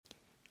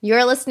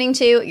You're listening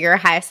to Your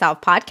Highest Self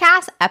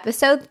Podcast,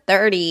 episode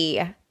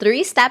 30,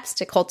 3 steps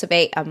to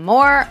cultivate a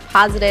more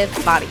positive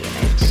body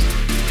image.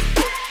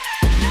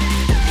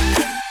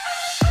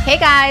 Hey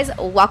guys,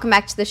 welcome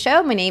back to the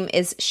show. My name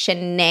is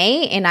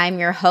Shanae and I'm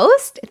your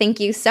host. Thank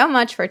you so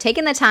much for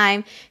taking the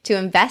time to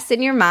invest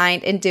in your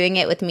mind and doing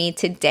it with me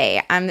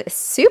today. I'm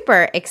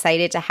super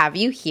excited to have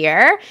you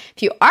here.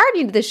 If you are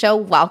new to the show,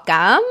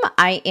 welcome.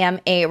 I am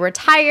a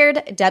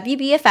retired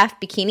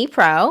WBFF bikini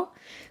pro,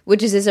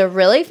 which is a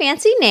really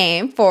fancy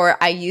name for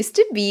I used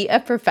to be a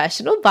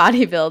professional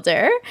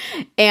bodybuilder.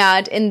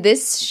 And in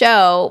this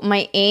show,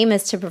 my aim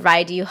is to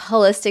provide you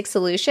holistic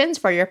solutions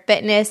for your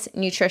fitness,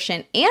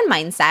 nutrition, and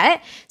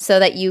mindset so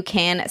that you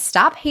can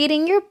stop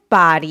hating your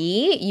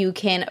body. You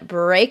can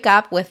break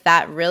up with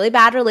that really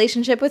bad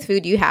relationship with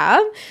food you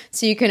have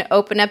so you can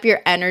open up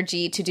your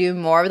energy to do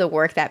more of the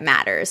work that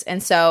matters.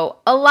 And so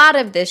a lot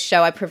of this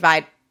show, I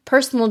provide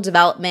personal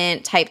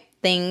development type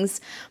things,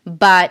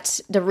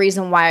 but the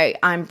reason why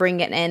I'm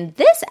bringing in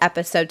this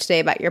episode today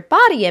about your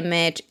body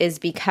image is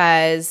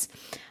because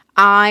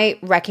I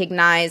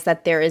recognize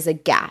that there is a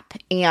gap,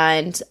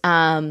 and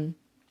the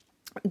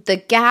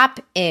gap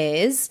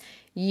is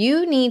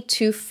you need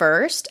to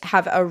first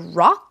have a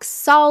rock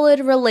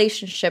solid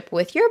relationship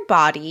with your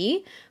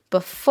body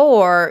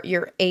before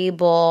you're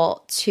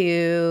able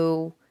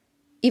to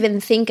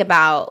even think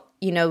about,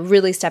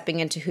 really stepping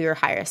into who your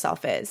higher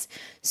self is.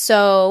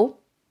 So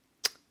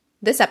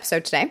this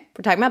episode today,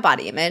 we're talking about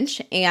body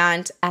image,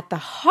 and at the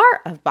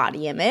heart of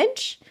body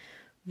image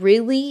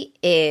really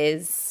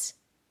is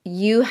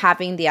you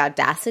having the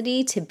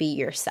audacity to be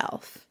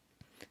yourself,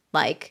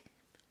 like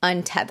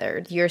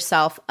untethered,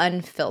 yourself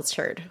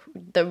unfiltered,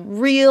 the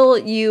real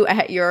you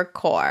at your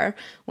core.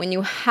 When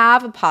you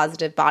have a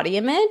positive body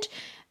image,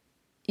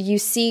 you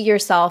see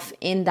yourself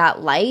in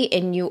that light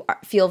and you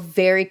feel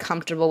very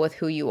comfortable with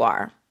who you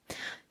are.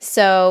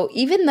 So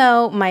even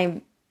though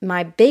my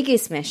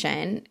biggest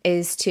mission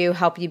is to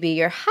help you be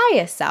your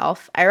highest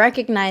self, I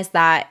recognize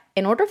that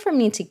in order for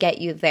me to get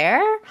you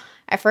there,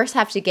 I first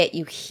have to get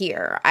you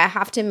here. I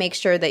have to make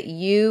sure that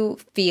you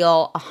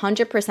feel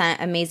 100%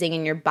 amazing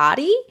in your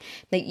body,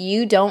 that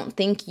you don't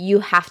think you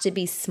have to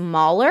be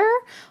smaller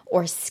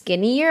or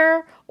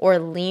skinnier or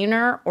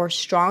leaner or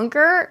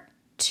stronger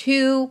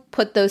to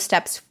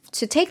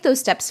take those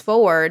steps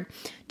forward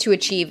to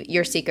achieve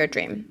your secret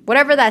dream.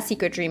 Whatever that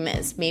secret dream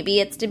is. Maybe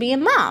it's to be a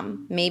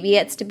mom. Maybe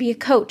it's to be a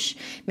coach.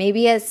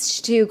 Maybe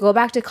it's to go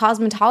back to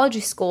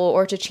cosmetology school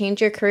or to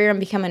change your career and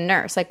become a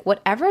nurse. Like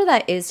whatever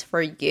that is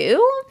for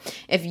you,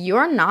 if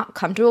you're not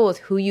comfortable with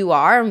who you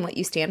are and what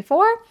you stand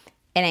for,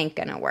 it ain't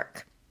gonna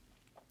work.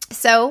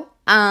 So,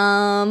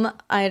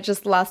 I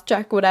just lost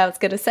track of what I was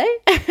gonna say.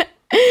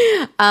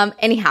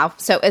 Anyhow,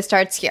 so it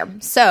starts here.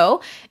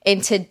 So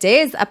in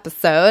today's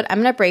episode,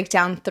 I'm going to break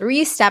down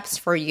 3 steps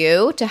for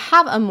you to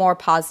have a more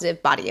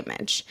positive body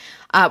image.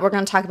 We're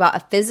going to talk about a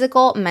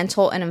physical,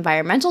 mental, and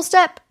environmental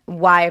step,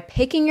 why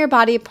picking your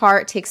body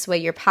apart takes away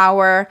your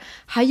power,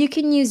 how you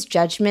can use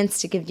judgments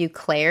to give you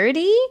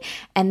clarity,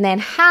 and then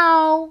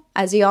how,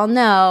 as you all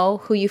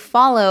know, who you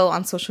follow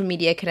on social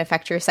media can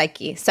affect your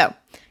psyche. So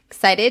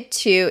excited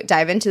to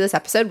dive into this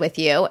episode with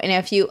you. And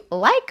if you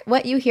like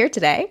what you hear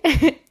today,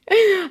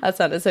 that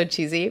sounded so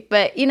cheesy,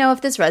 but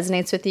if this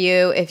resonates with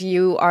you, if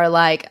you are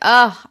like,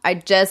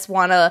 I just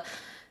want to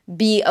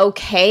be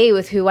okay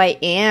with who I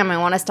am, I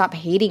want to stop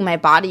hating my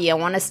body, I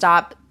want to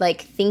stop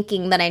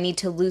thinking that I need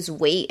to lose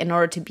weight in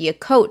order to be a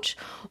coach,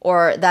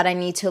 or that I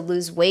need to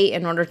lose weight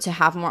in order to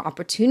have more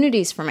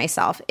opportunities for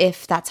myself.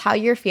 If that's how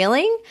you're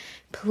feeling,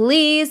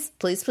 please,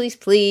 please, please,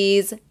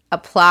 please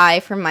apply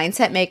for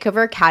Mindset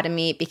Makeover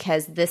Academy,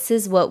 because this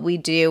is what we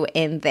do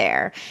in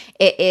there.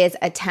 It is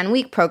a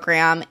 10-week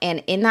program,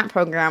 and in that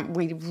program,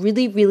 we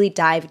really, really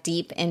dive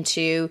deep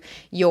into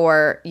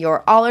your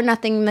all or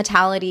nothing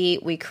mentality.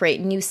 We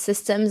create new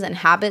systems and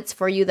habits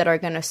for you that are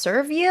going to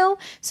serve you,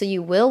 so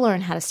you will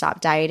learn how to stop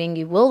dieting.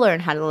 You will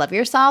learn how to love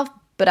yourself,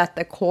 but at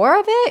the core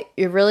of it,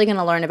 you're really going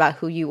to learn about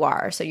who you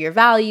are. So your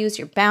values,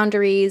 your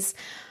boundaries,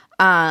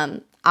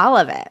 all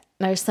of it.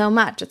 There's so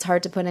much. It's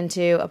hard to put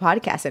into a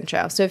podcast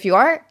intro. So if you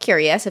are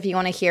curious, if you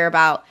want to hear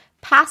about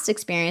past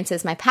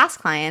experiences, my past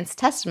clients'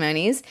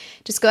 testimonies,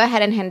 just go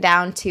ahead and head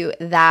down to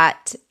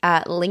that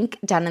link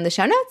down in the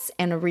show notes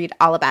and read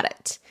all about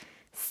it.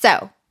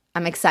 So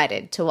I'm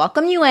excited to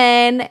welcome you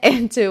in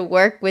and to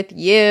work with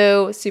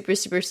you. Super,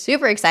 super,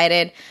 super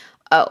excited.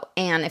 Oh,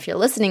 and if you're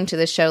listening to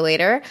the show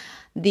later,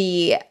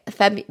 the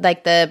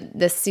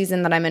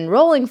season that I'm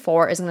enrolling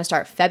for is going to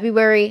start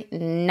February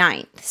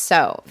 9th.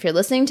 So if you're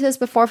listening to this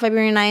before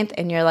February 9th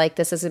and you're like,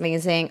 this is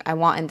amazing, I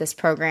want in this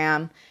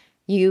program,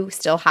 you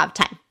still have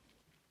time.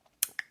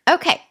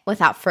 Okay,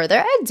 without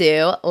further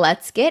ado,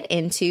 let's get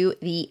into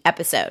the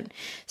episode.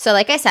 So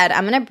like I said,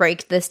 I'm going to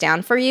break this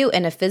down for you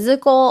in a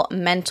physical,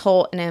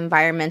 mental, and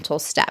environmental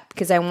step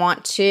because I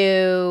want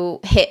to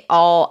hit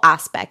all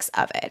aspects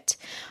of it.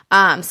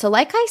 So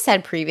like I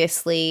said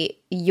previously,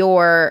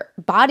 your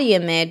body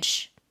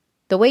image,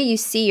 the way you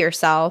see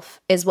yourself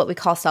is what we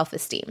call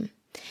self-esteem.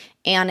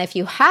 And if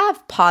you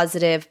have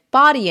positive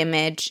body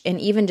image and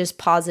even just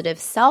positive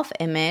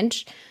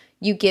self-image,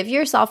 you give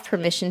yourself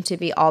permission to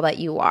be all that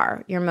you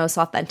are, your most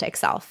authentic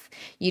self.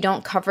 You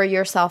don't cover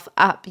yourself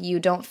up. You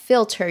don't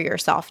filter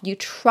yourself. You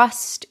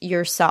trust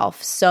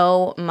yourself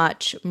so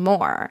much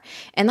more.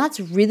 And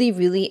that's really,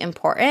 really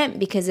important,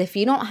 because if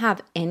you don't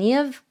have any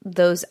of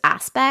those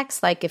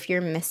aspects, like if you're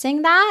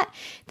missing that,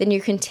 then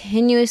you're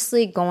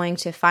continuously going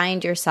to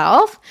find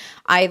yourself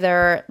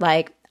either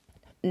like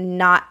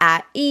not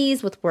at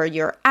ease with where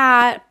you're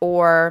at,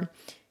 or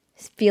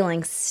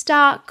feeling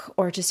stuck,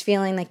 or just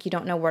feeling like you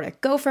don't know where to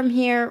go from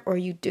here, or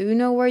you do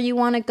know where you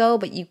want to go,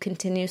 but you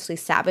continuously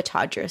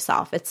sabotage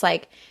yourself. It's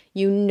like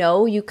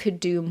you could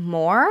do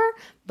more,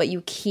 but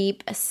you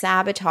keep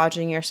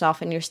sabotaging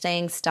yourself and you're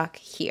staying stuck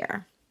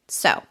here.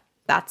 So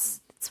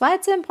that's why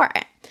it's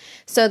important.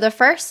 So the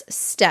first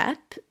step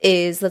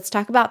is, let's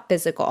talk about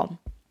physical.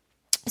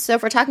 So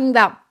if we're talking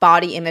about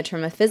body image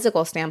from a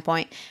physical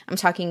standpoint, I'm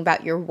talking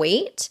about your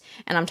weight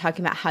and I'm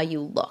talking about how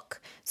you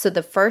look. So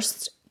the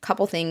first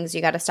couple things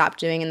you got to stop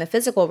doing in the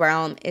physical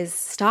realm is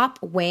stop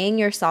weighing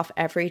yourself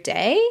every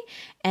day,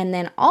 and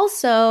then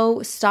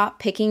also stop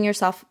picking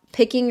yourself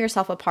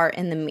apart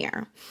in the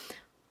mirror.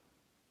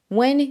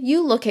 When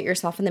you look at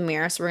yourself in the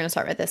mirror, so we're going to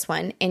start with this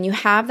one, and you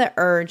have the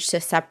urge to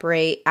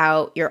separate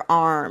out your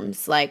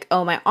arms, like,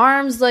 oh, my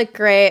arms look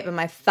great, but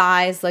my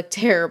thighs look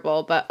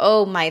terrible, but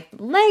oh, my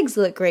legs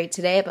look great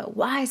today, but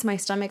why is my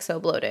stomach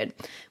so bloated?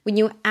 When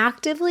you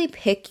actively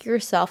pick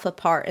yourself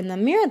apart in the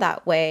mirror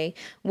that way,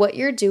 what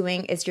you're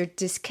doing is you're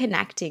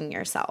disconnecting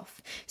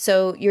yourself.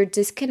 So you're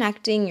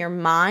disconnecting your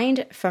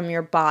mind from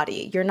your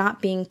body. You're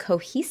not being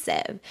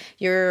cohesive.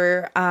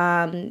 You're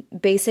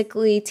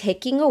basically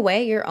taking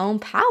away your own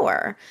power.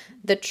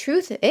 The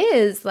truth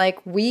is,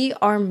 like, we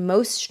are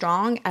most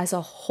strong as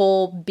a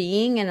whole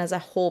being and as a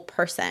whole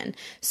person.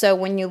 So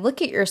when you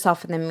look at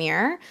yourself in the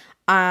mirror,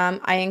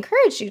 I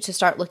encourage you to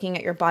start looking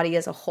at your body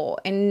as a whole.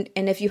 And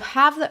if you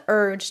have the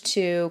urge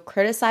to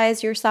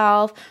criticize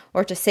yourself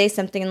or to say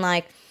something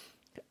like,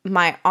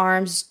 my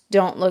arms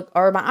don't look,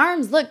 or my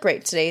arms look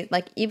great today,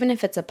 like, even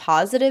if it's a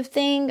positive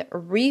thing,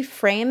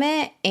 reframe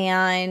it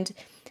and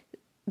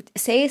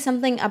say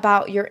something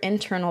about your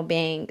internal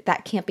being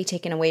that can't be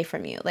taken away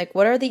from you. Like,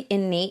 what are the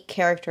innate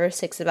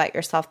characteristics about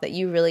yourself that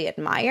you really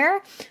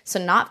admire?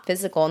 So not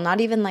physical,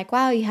 not even like,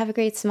 wow, you have a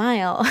great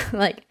smile.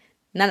 Like,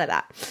 none of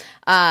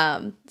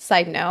that.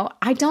 Side note,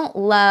 I don't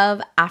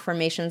love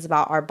affirmations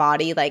about our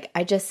body. Like,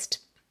 it just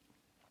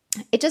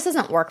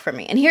doesn't work for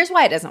me. And here's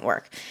why it doesn't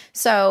work.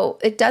 So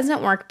it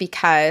doesn't work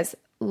because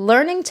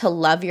learning to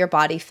love your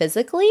body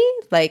physically,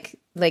 like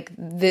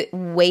the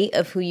weight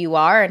of who you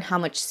are and how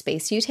much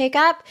space you take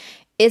up,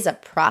 is a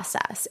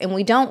process. And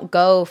we don't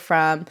go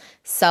from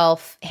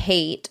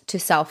self-hate to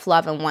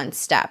self-love in one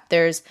step.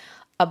 There's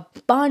a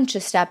bunch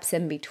of steps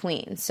in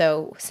between.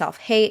 So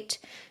self-hate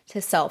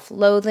to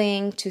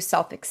self-loathing to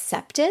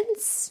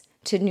self-acceptance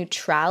to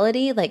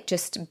neutrality, like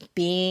just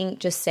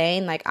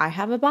saying, like, I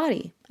have a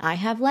body, I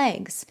have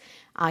legs,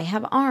 I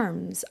have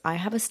arms, I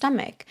have a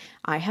stomach,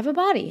 I have a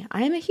body,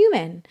 I am a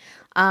human.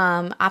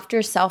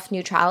 After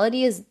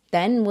self-neutrality is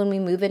then when we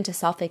move into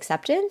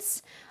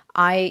self-acceptance.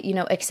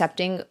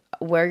 Accepting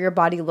where your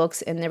body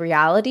looks in the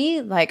reality.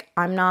 Like,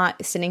 I'm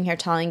not sitting here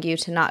telling you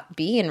to not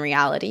be in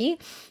reality.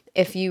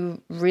 If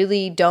you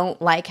really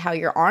don't like how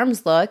your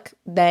arms look,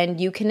 then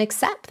you can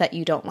accept that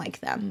you don't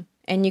like them.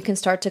 And you can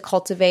start to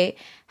cultivate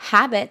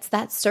habits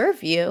that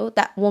serve you,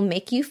 that will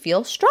make you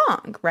feel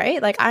strong,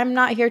 right? Like, I'm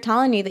not here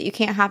telling you that you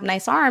can't have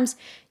nice arms.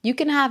 You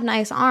can have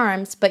nice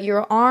arms, but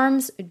your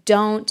arms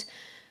don't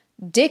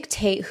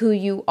dictate who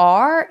you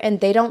are, and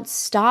they don't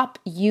stop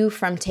you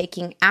from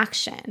taking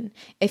action.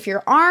 If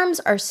your arms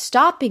are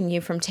stopping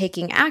you from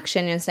taking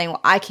action and saying,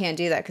 well, I can't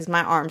do that because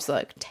my arms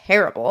look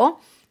terrible,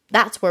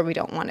 that's where we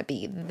don't want to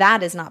be.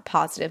 That is not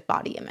positive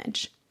body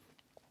image.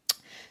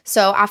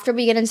 So after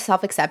we get into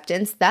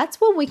self-acceptance, that's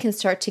when we can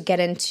start to get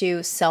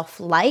into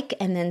self-like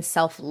and then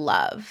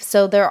self-love.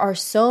 So there are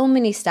so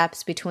many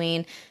steps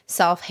between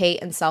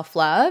self-hate and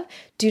self-love.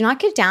 Do not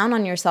get down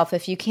on yourself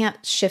if you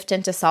can't shift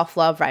into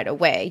self-love right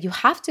away. You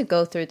have to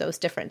go through those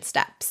different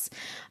steps.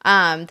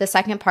 The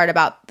second part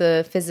about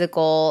the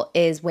physical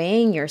is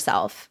weighing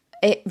yourself.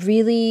 It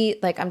really,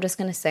 like, I'm just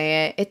going to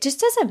say it. It just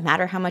doesn't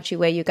matter how much you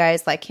weigh, you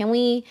guys. Like, can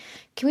we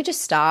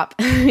just stop?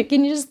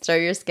 Can you just throw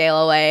your scale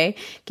away?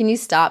 Can you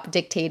stop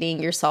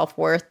dictating your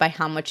self-worth by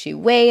how much you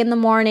weigh in the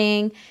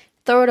morning?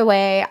 Throw it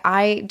away.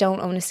 I don't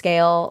own a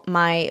scale.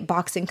 My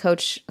boxing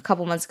coach a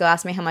couple months ago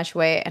asked me how much I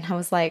weigh, and I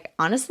was like,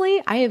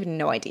 honestly, I have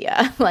no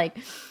idea. Like,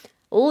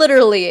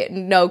 literally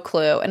no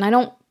clue, and I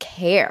don't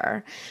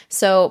care.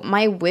 So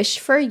my wish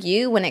for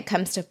you when it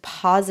comes to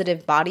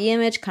positive body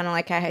image, kind of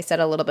like I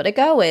said a little bit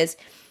ago, is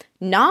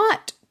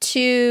not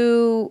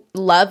to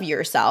love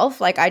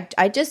yourself. Like,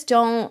 I just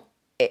don't,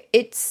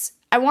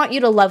 I want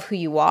you to love who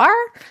you are.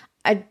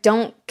 I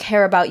don't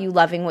care about you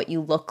loving what you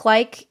look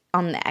like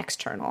on the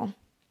external.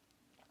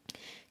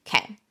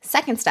 Okay,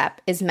 second step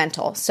is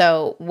mental.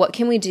 So what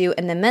can we do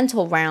in the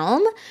mental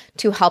realm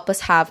to help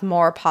us have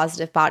more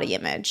positive body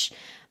image?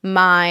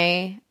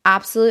 My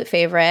absolute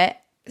favorite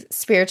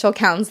spiritual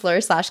counselor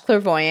 /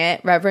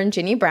 clairvoyant, Reverend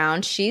Ginny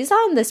Brown, she's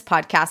on this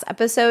podcast,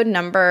 episode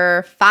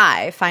number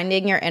 5,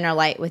 Finding Your Inner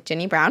Light with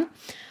Ginny Brown.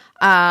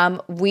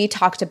 We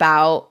talked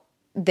about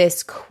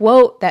this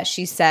quote that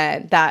she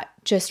said that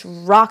just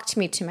rocked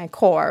me to my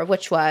core,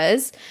 which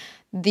was,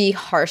 the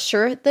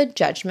harsher the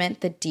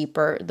judgment, the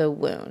deeper the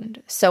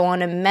wound. So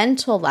on a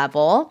mental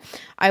level,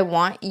 I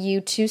want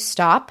you to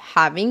stop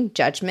having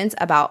judgments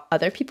about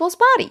other people's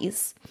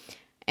bodies.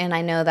 And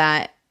I know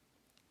that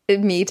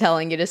me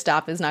telling you to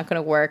stop is not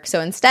going to work. So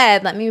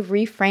instead, let me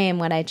reframe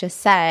what I just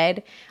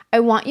said.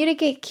 I want you to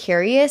get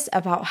curious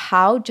about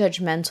how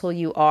judgmental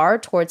you are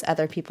towards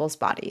other people's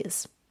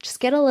bodies. Just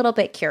get a little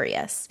bit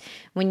curious.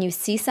 When you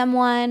see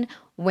someone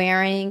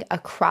wearing a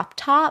crop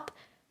top,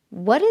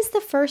 what is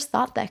the first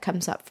thought that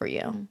comes up for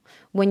you?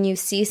 When you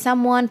see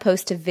someone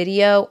post a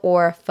video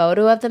or a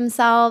photo of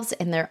themselves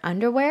in their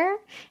underwear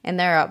and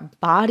they're a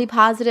body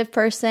positive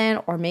person,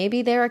 or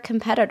maybe they're a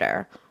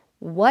competitor,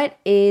 what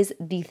is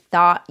the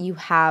thought you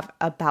have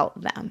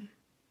about them?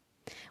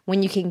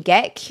 When you can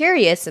get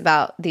curious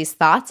about these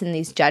thoughts and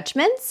these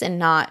judgments and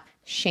not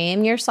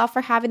shame yourself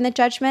for having the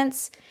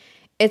judgments,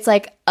 it's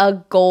like a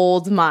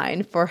gold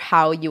mine for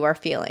how you are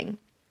feeling.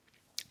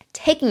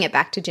 Taking it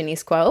back to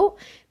Ginny's quote,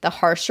 the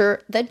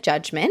harsher the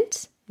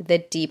judgment, the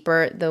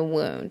deeper the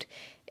wound.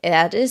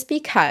 That is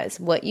because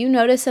what you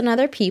notice in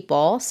other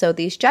people, so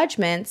these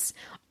judgments,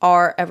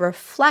 are a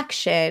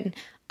reflection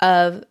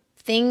of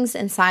things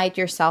inside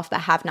yourself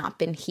that have not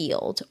been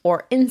healed,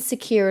 or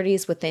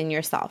insecurities within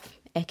yourself,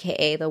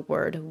 aka the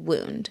word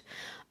wound.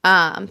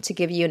 To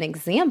give you an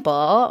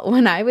example,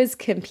 when I was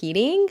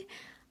competing,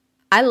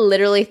 I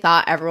literally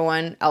thought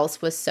everyone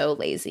else was so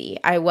lazy.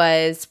 I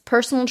was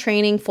personal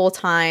training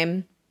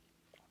full-time.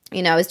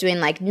 I was doing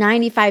like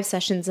 95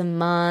 sessions a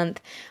month.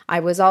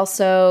 I was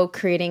also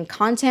creating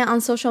content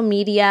on social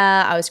media.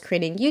 I was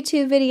creating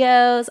YouTube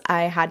videos.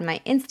 I had my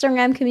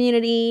Instagram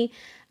community.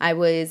 I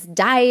was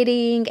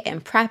dieting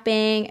and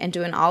prepping and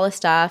doing all this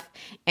stuff.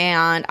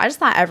 And I just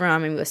thought everyone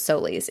on me was so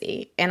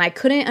lazy. And I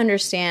couldn't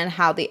understand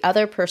how the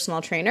other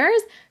personal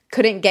trainers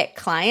couldn't get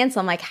clients.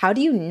 I'm like, how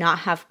do you not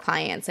have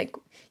clients? Like,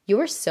 you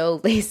were so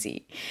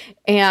lazy.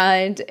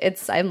 And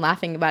I'm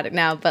laughing about it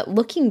now, but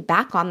looking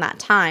back on that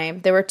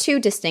time, there were 2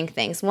 distinct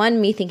things.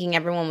 One, me thinking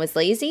everyone was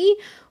lazy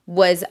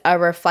was a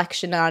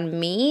reflection on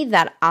me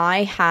that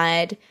I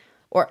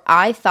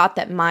thought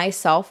that my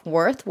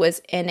self-worth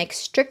was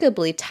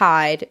inextricably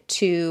tied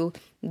to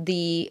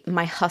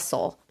my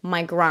hustle,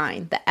 my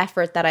grind, the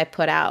effort that I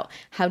put out,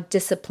 how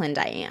disciplined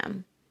I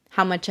am,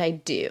 how much I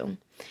do.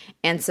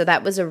 And so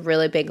that was a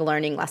really big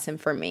learning lesson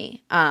for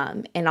me.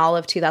 And all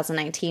of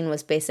 2019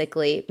 was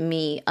basically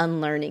me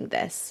unlearning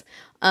this,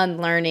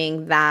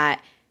 unlearning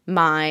that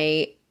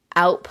my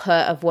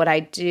output of what I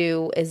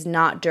do is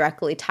not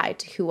directly tied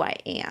to who I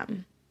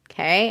am.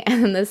 Okay.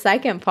 And the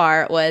second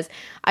part was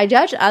I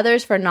judged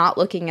others for not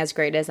looking as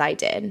great as I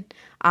did.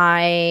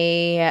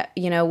 I,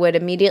 would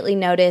immediately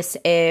notice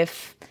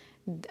if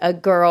a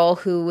girl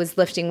who was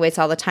lifting weights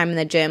all the time in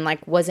the gym,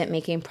 wasn't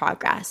making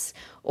progress,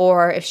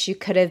 or if she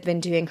could have been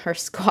doing her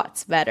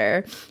squats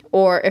better,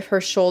 or if her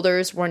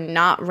shoulders were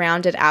not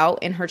rounded out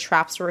and her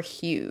traps were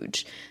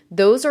huge.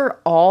 Those are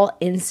all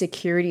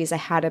insecurities I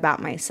had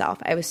about myself.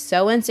 I was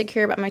so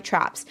insecure about my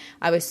traps.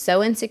 I was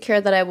so insecure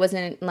that I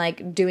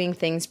wasn't doing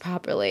things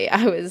properly.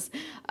 I was,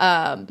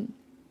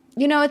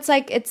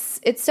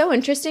 it's so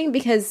interesting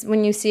because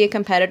when you see a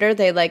competitor,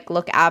 they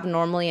look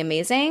abnormally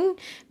amazing,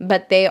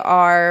 but they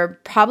are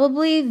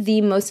probably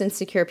the most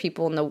insecure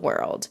people in the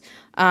world.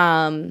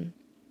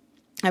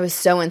 I was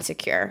so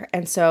insecure.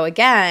 And so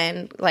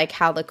again,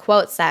 how the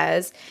quote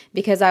says,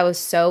 because I was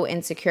so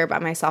insecure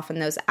about myself in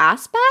those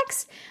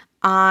aspects,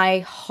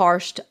 I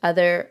harshed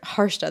other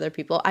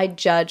people. I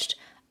judged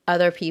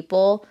other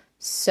people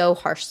so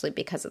harshly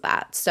because of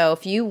that. So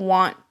if you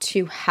want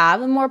to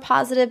have a more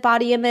positive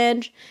body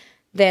image,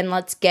 then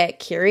let's get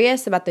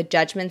curious about the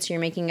judgments you're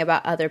making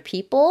about other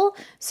people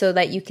so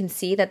that you can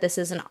see that this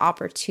is an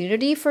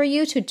opportunity for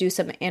you to do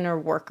some inner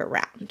work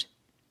around.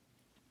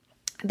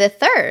 The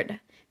third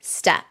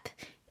step,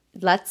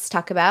 let's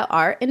talk about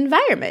our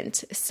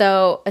environment.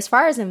 So as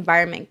far as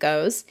environment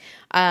goes,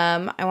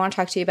 I want to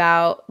talk to you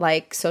about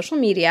social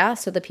media,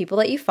 so the people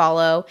that you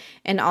follow,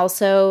 and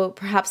also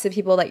perhaps the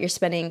people that you're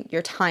spending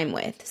your time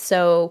with.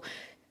 So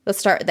let's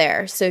start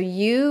there. So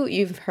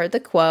you've heard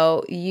the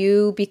quote,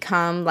 you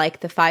become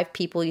the 5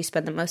 people you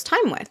spend the most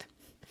time with.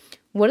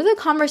 What are the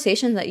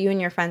conversations that you and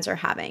your friends are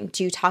having?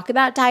 Do you talk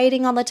about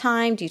dieting all the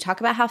time? Do you talk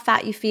about how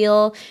fat you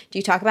feel? Do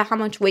you talk about how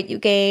much weight you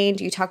gained?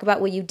 Do you talk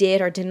about what you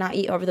did or did not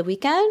eat over the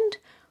weekend?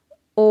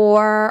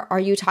 Or are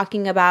you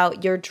talking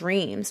about your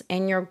dreams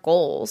and your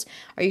goals?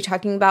 Are you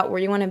talking about where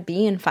you want to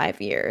be in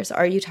 5 years?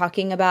 Are you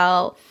talking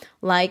about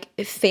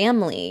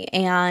family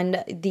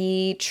and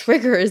the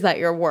triggers that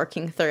you're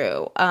working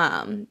through?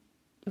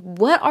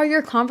 What are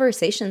your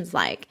conversations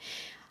like?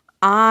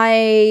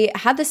 I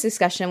had this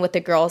discussion with the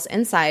girls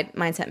inside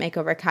Mindset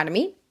Makeover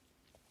Academy.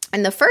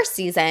 in the first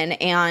season,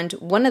 and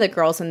one of the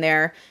girls in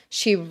there,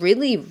 she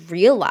really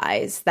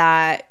realized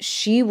that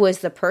she was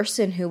the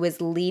person who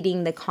was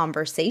leading the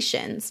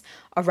conversations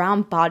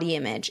around body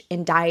image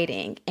and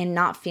dieting and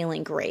not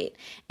feeling great.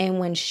 And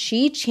when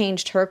she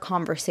changed her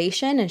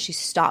conversation and she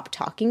stopped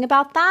talking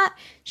about that,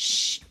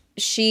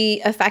 she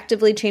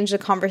effectively changed the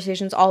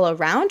conversations all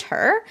around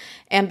her.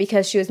 And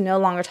because she was no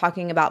longer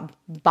talking about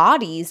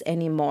bodies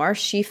anymore,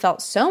 she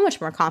felt so much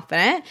more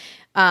confident.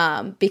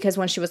 Because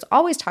when she was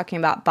always talking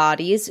about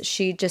bodies,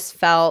 she just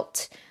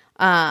felt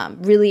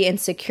really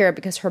insecure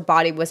because her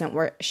body wasn't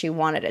where she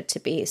wanted it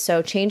to be.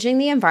 So changing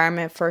the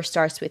environment first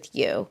starts with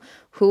you.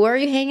 Who are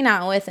you hanging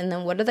out with? And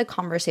then what are the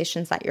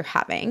conversations that you're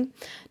having?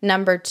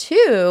 Number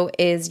 2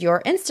 is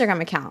your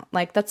Instagram account.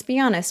 Like, let's be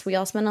honest, we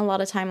all spend a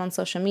lot of time on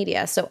social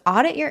media. So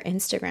audit your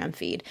Instagram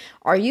feed.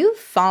 Are you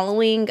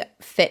following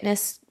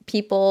fitness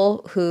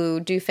people who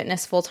do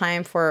fitness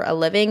full-time for a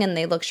living and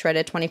they look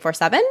shredded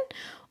 24/7?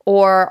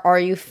 Or are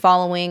you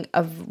following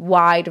a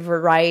wide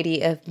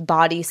variety of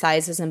body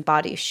sizes and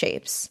body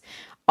shapes?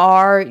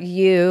 Are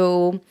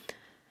you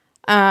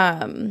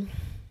only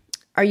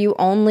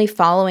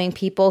following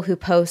people who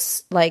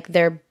post like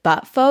their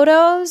butt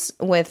photos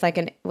with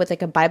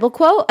like a Bible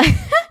quote?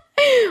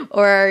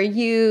 Or are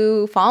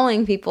you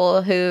following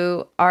people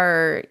who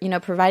are,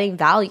 providing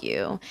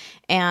value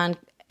and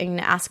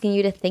asking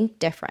you to think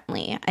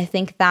differently? I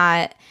think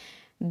that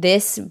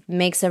this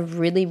makes a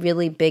really,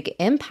 really big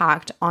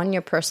impact on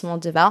your personal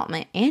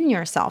development and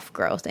your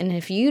self-growth. And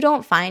if you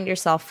don't find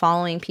yourself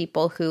following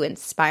people who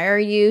inspire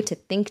you to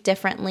think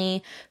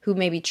differently, who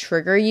maybe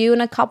trigger you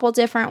in a couple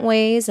different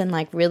ways and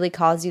like really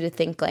cause you to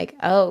think like,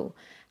 oh,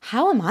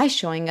 how am I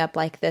showing up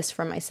like this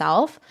for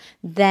myself?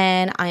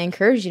 Then I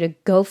encourage you to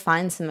go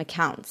find some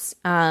accounts.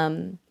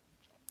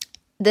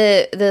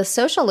 The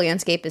social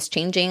landscape is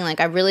changing.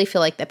 Like, I really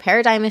feel like the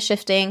paradigm is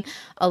shifting.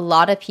 A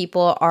lot of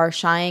people are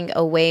shying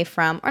away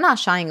from, or not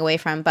shying away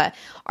from, but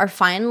are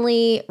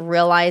finally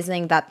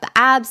realizing that the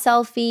ab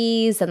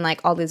selfies and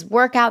like all these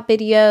workout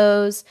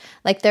videos,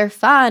 like they're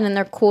fun and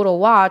they're cool to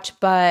watch,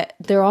 but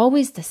they're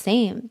always the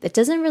same. It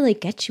doesn't really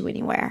get you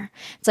anywhere.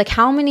 It's like,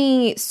 how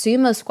many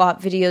sumo squat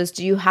videos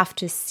do you have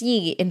to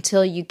see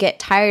until you get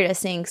tired of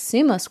seeing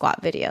sumo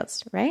squat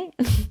videos, right?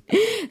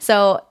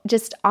 So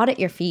just audit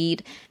your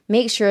feed.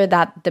 Make sure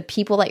that the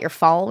people that you're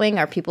following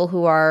are people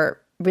who are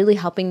really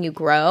helping you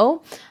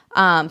grow.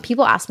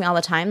 People ask me all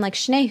the time, like,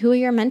 Shanae, who are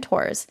your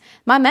mentors?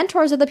 My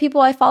mentors are the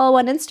people I follow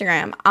on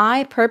Instagram.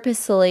 I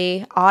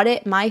purposely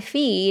audit my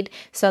feed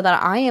so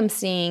that I am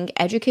seeing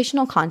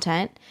educational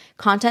content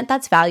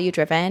that's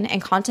value-driven,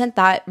 and content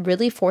that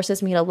really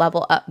forces me to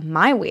level up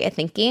my way of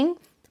thinking,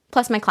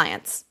 plus my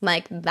clients.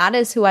 Like, that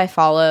is who I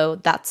follow.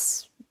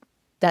 That's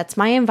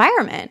my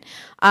environment.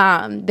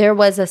 There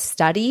was a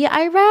study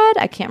I read,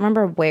 I can't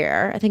remember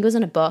where, I think it was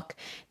in a book,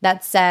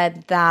 that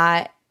said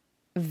that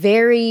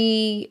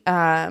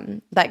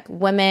like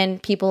women,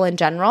 people in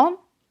general,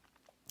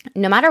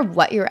 no matter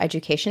what your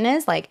education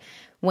is, like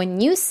when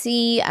you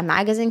see a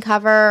magazine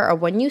cover or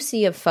when you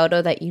see a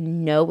photo that you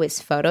know is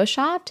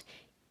photoshopped,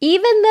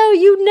 even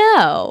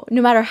though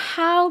no matter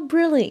how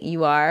brilliant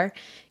you are,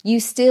 you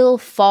still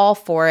fall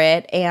for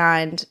it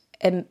and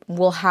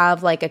will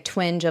have like a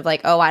twinge of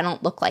like, oh, I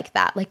don't look like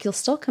that. Like, you'll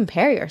still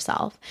compare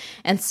yourself.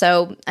 And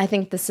so I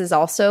think this is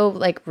also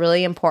like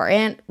really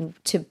important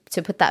to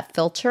put that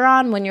filter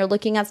on when you're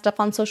looking at stuff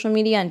on social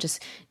media, and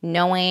just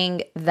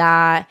knowing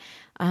that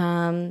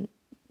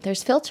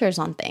there's filters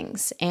on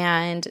things.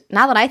 And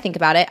now that I think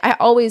about it, I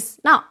will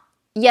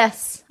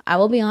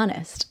be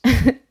honest.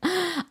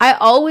 I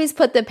always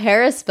put the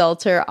Paris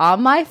filter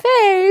on my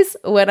face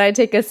when I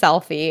take a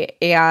selfie,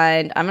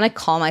 and I'm going to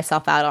call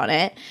myself out on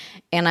it.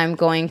 And I'm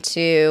going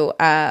to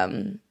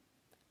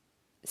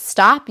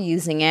stop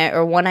using it,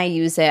 or when I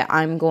use it,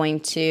 I'm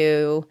going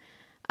to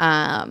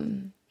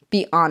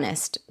be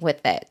honest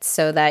with it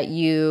so that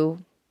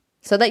you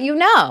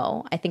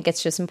know. I think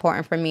it's just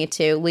important for me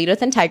to lead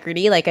with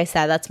integrity. Like I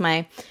said, that's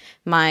my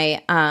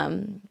not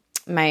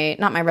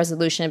my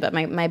resolution, but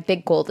my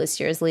big goal this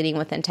year is leading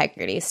with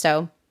integrity.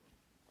 So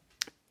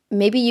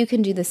maybe you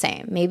can do the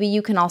same. Maybe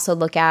you can also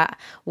look at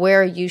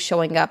where are you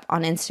showing up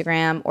on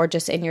Instagram or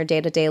just in your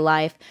day-to-day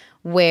life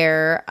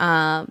where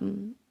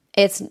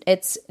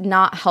it's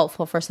not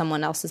helpful for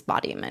someone else's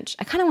body image.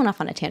 I kind of went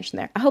off on a tangent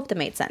there. I hope that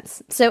made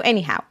sense. So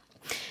anyhow,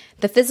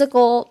 the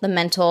physical, the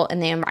mental,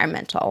 and the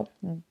environmental.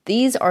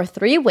 These are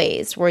 3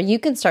 ways where you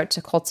can start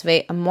to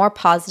cultivate a more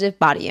positive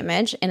body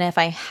image. And if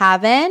I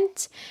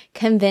haven't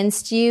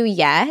convinced you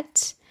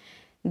yet,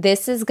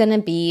 this is going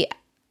to be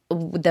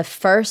the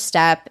first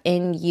step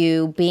in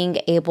you being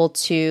able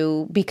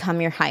to become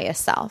your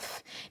highest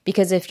self.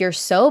 Because if you're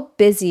so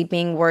busy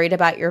being worried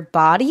about your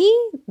body,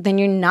 then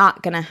you're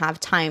not going to have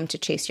time to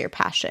chase your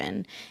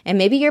passion. And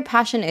maybe your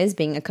passion is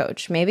being a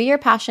coach. Maybe your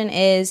passion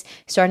is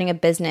starting a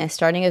business,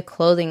 starting a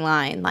clothing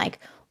line, like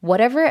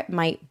whatever it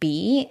might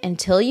be,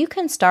 until you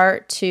can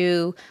start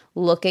to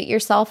look at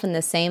yourself in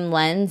the same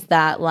lens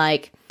that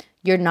like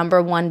your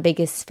number one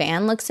biggest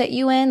fan looks at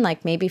you in.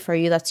 Like maybe for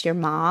you, that's your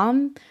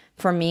mom.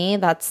 for me,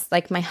 that's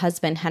like my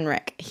husband,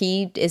 Henrik.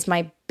 He is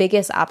my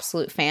biggest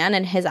absolute fan.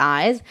 In his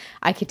eyes,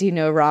 I could do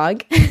no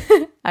wrong.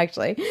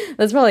 Actually,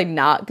 that's probably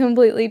not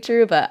completely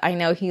true, but I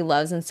know he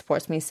loves and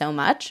supports me so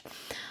much.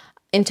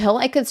 Until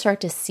I could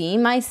start to see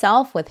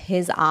myself with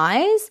his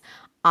eyes,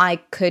 I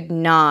could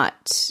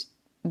not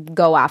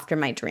go after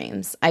my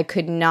dreams. I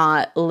could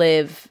not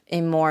live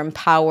a more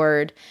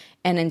empowered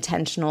and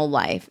intentional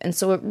life. And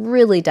so it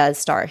really does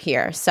start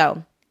here.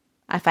 So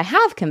if I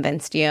have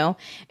convinced you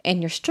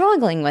and you're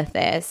struggling with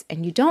this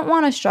and you don't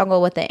want to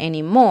struggle with it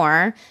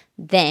anymore,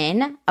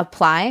 then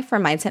apply for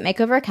Mindset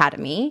Makeover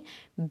Academy.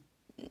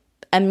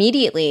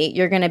 Immediately,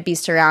 you're going to be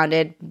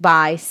surrounded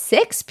by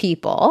 6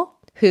 people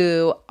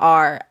who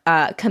are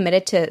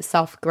committed to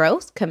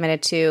self-growth,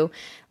 committed to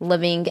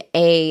living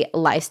a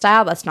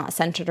lifestyle that's not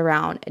centered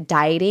around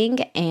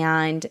dieting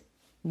and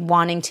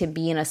wanting to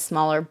be in a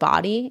smaller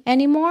body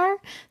anymore.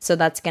 So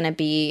that's going to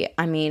be,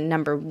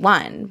 number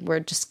 1. We're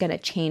just going to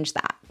change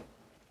that.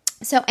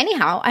 So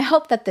anyhow, I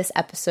hope that this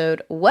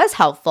episode was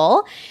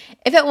helpful.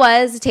 If it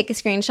was, take a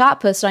screenshot,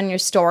 post it on your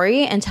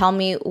story, and tell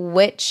me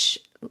which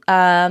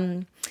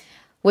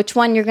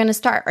one you're going to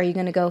start. Are you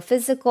going to go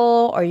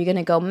physical? Or are you going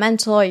to go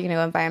mental? Are you going to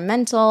go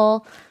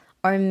environmental?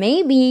 Or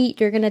maybe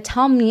you're going to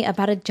tell me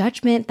about a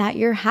judgment that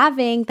you're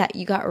having that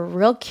you got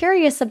real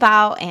curious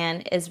about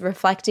and is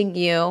reflecting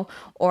you,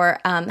 or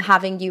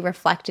having you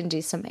reflect and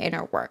do some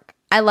inner work.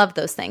 I love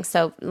those things.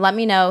 So let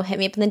me know. Hit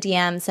me up in the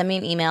DM. Send me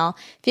an email.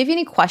 If you have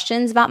any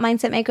questions about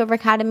Mindset Makeover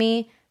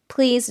Academy,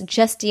 please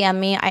just DM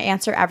me. I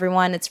answer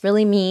everyone. It's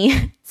really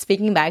me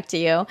speaking back to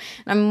you. And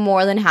I'm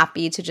more than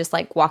happy to just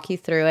walk you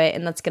through it,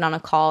 and let's get on a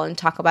call and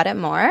talk about it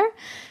more.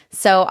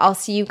 So I'll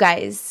see you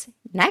guys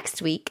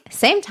next week,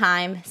 same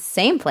time,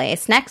 same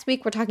place. Next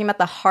week, we're talking about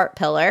the heart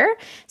pillar.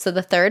 So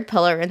the 3rd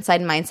pillar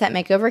inside Mindset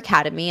Makeover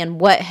Academy, and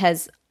what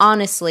has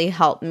honestly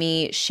helped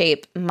me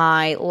shape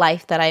my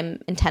life that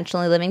I'm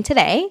intentionally living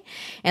today.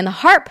 And the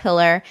heart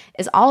pillar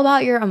is all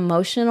about your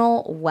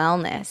emotional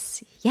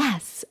wellness.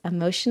 Yes,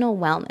 emotional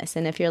wellness.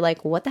 And if you're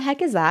like, what the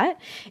heck is that?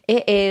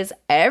 It is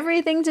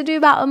everything to do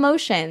about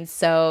emotions.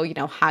 So,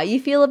 how you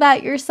feel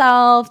about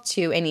yourself,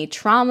 to any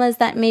traumas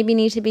that maybe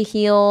need to be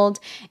healed,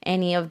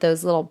 any of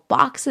those little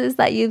boxes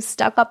that you've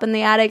stuck up in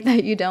the attic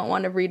that you don't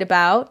want to read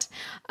about.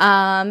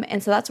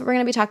 And so that's what we're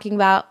going to be talking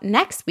about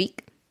next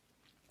week.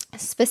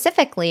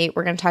 Specifically,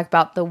 we're going to talk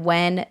about the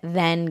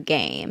when-then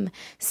game.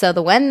 So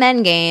the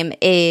when-then game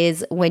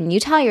is when you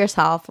tell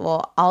yourself,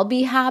 well, I'll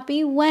be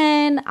happy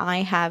when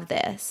I have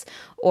this,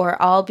 or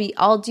I'll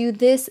do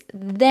this,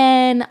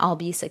 then I'll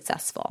be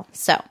successful.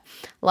 So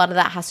a lot of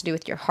that has to do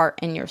with your heart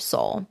and your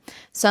soul.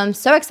 So I'm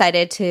so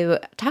excited to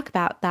talk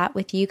about that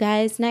with you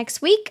guys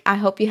next week. I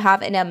hope you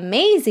have an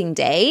amazing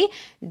day.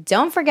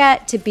 Don't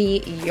forget to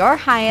be your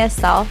highest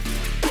self.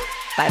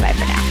 Bye-bye for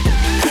now.